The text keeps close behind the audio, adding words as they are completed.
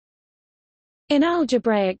In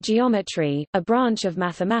algebraic geometry, a branch of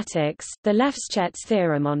mathematics, the Lefschetz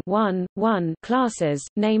theorem on 1 classes,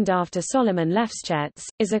 named after Solomon Lefschetz,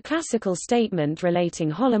 is a classical statement relating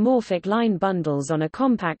holomorphic line bundles on a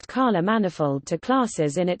compact Kähler manifold to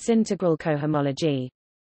classes in its integral cohomology.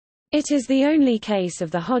 It is the only case of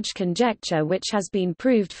the Hodge conjecture which has been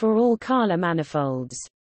proved for all Kähler manifolds.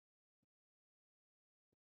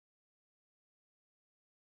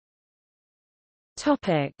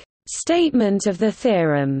 Statement of the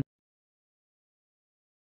theorem.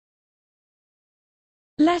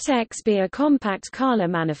 Let X be a compact Kähler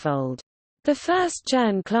manifold. The first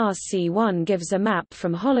Chern class C1 gives a map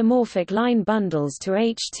from holomorphic line bundles to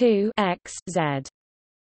H2 X, Z.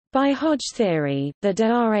 By Hodge theory, the de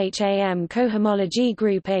Rham cohomology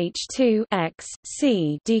group H2 X,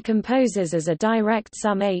 C decomposes as a direct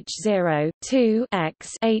sum H0 2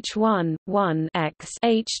 X H1 1 X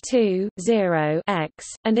H2 0 X,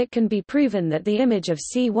 and it can be proven that the image of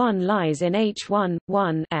C1 lies in H1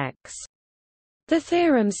 1 X. The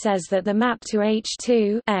theorem says that the map to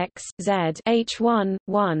H2 X, Z H1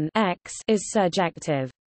 1 X is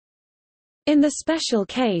surjective. In the special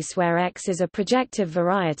case where X is a projective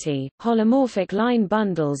variety, holomorphic line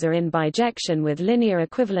bundles are in bijection with linear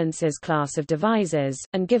equivalences class of divisors,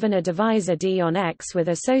 and given a divisor D on X with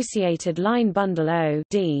associated line bundle O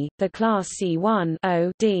D, the class C1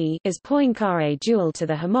 O D is Poincaré dual to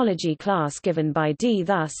the homology class given by D.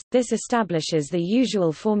 Thus, this establishes the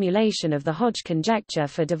usual formulation of the Hodge conjecture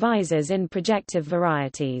for divisors in projective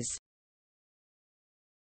varieties.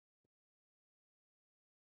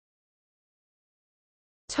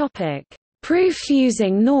 Proof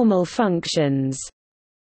using normal functions.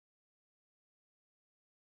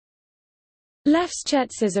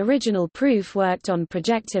 Lefschetz's original proof worked on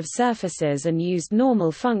projective surfaces and used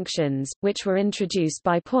normal functions, which were introduced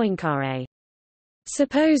by Poincaré.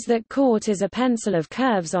 Suppose that court is a pencil of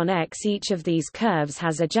curves on X. Each of these curves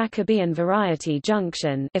has a Jacobian variety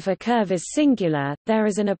junction. If a curve is singular, there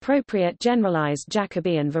is an appropriate generalized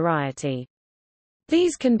Jacobian variety.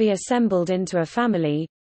 These can be assembled into a family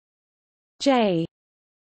J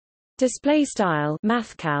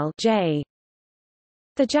mathcal J,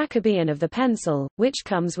 the Jacobian of the pencil, which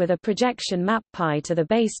comes with a projection map π to the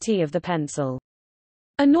base T of the pencil.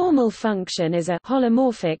 A normal function is a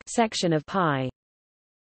holomorphic section of π.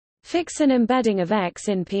 Fix an embedding of X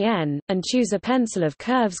in Pn, and choose a pencil of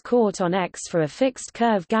curves court on X for a fixed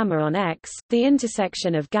curve gamma on X. The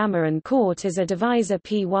intersection of gamma and court is a divisor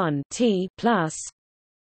P1 T plus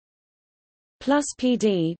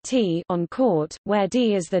PD T on court, where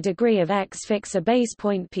D is the degree of X. Fix a base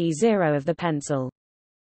point P0 of the pencil.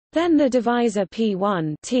 Then the divisor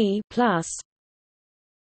P1 T plus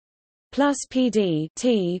PD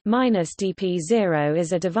T minus dP0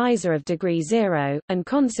 is a divisor of degree 0, and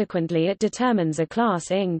consequently it determines a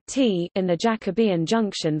class ing T in the Jacobian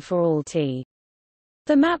junction for all T.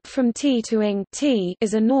 The map from T to ing T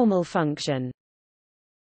is a normal function.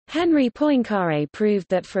 Henri Poincaré proved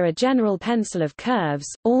that for a general pencil of curves,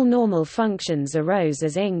 all normal functions arose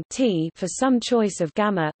as ing T for some choice of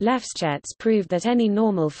gamma. Lefschetz proved that any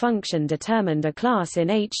normal function determined a class in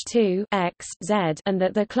H2 X, Z, and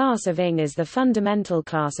that the class of ing is the fundamental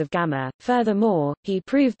class of gamma. Furthermore, he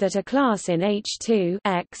proved that a class in H2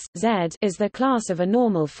 X, Z is the class of a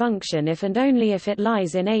normal function if and only if it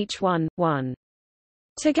lies in H1 1.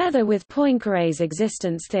 Together with Poincaré's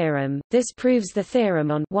existence theorem, this proves the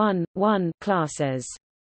theorem on 1 classes.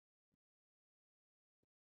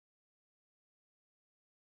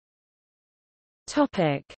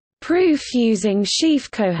 Topic: Proof using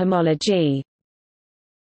sheaf cohomology.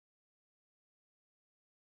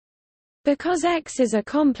 Because X is a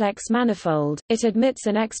complex manifold, it admits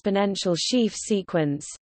an exponential sheaf sequence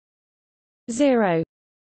 0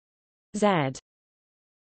 Z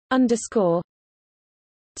underscore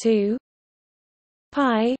 2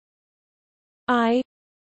 pi I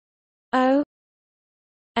O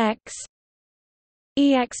X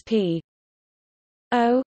exp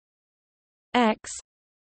O X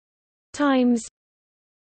times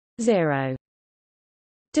 0.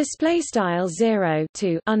 Display style 0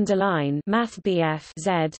 to underline math BF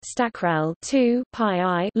Z stackrel 2 pi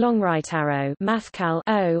I long right arrow mathcal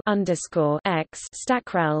O underscore X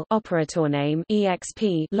stackrel operator name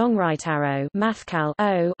exp long right arrow mathcal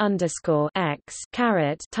O underscore X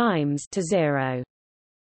caret times to 0.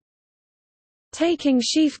 Taking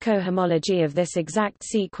sheaf cohomology of this exact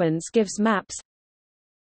sequence gives maps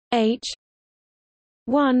H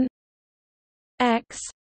 1 X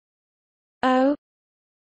O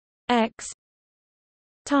X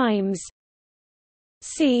times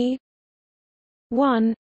C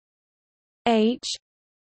 1 H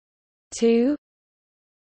 2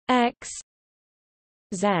 x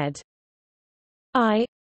z I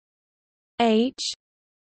h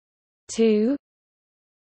 2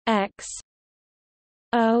 x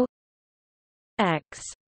o x.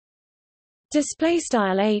 Display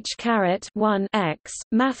style h caret 1 x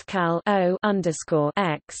mathcal o underscore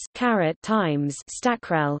x caret times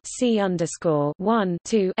stackrel c underscore 1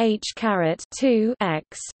 2 h caret 2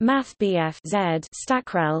 x math bf z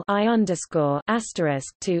stackrel I underscore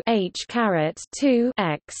asterisk 2 h caret 2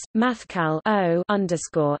 x mathcal o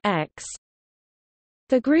underscore x.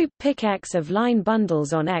 The group pick x of line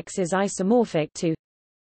bundles on X is isomorphic to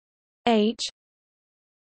h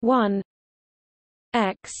 1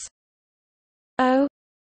 x o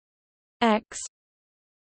x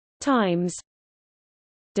times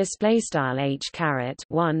display style h caret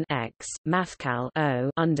 1 x mathcal o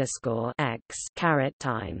underscore x caret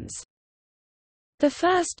times. The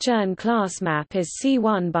first Chern class map is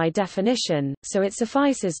C1 by definition, so it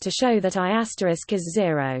suffices to show that I asterisk is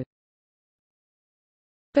 0.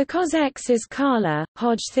 Because X is Kähler,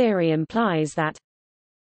 Hodge theory implies that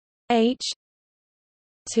H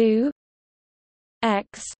 2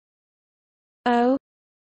 X O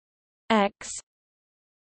X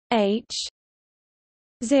H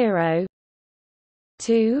 0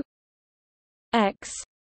 2 X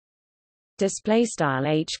display style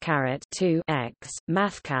H caret 2 X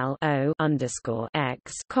mathcal O underscore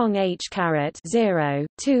X cong H caret 0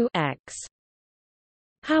 2 X.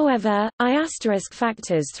 However, I asterisk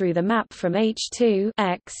factors through the map from H2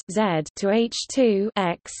 x z to H2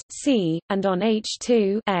 x c, and on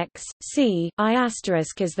H2 x c, I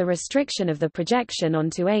asterisk is the restriction of the projection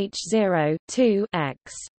onto H0 2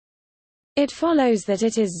 x. It follows that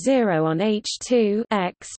it is 0 on H2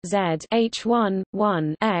 x z H1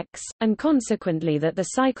 1 x, and consequently that the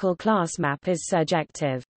cycle class map is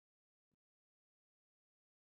surjective.